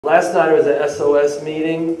Last night was an SOS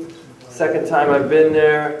meeting, second time I've been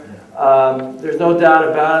there. There's no doubt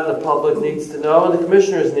about it, the public needs to know, and the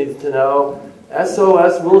commissioners need to know.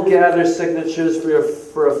 SOS will gather signatures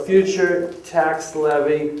for a future tax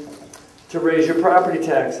levy to raise your property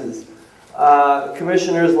taxes.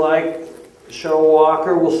 Commissioners like Cherryl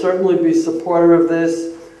Walker will certainly be supportive of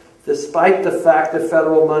this, despite the fact that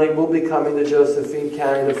federal money will be coming to Josephine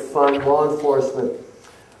County to fund law enforcement.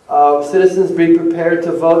 Citizens be prepared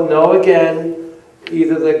to vote no again.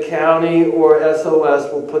 Either the county or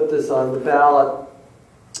SOS will put this on the ballot.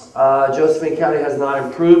 Josephine County has not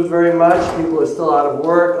improved very much. People are still out of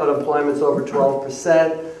work. Unemployment's over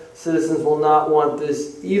 12%. Citizens will not want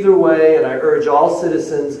this either way, and I urge all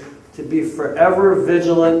citizens to be forever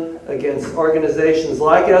vigilant against organizations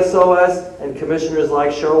like SOS and commissioners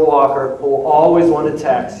like Cherryl Walker who will always want to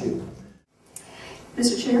tax you.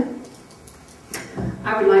 Mr. Chair,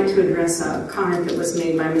 I would like to address a comment that was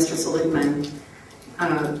made by Mr. Seligman.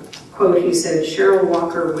 Quote, he said, Cherryl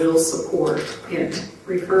Walker will support it,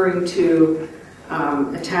 referring to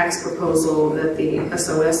a tax proposal that the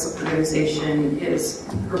SOS organization is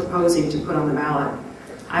proposing to put on the ballot.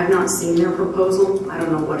 I've not seen their proposal. I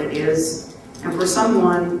don't know what it is. And for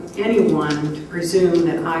someone, anyone, to presume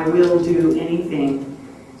that I will do anything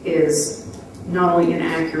is not only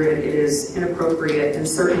inaccurate, it is inappropriate and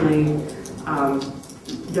certainly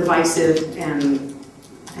divisive and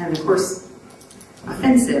of course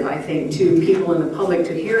offensive, I think, to people in the public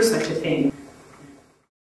to hear such a thing.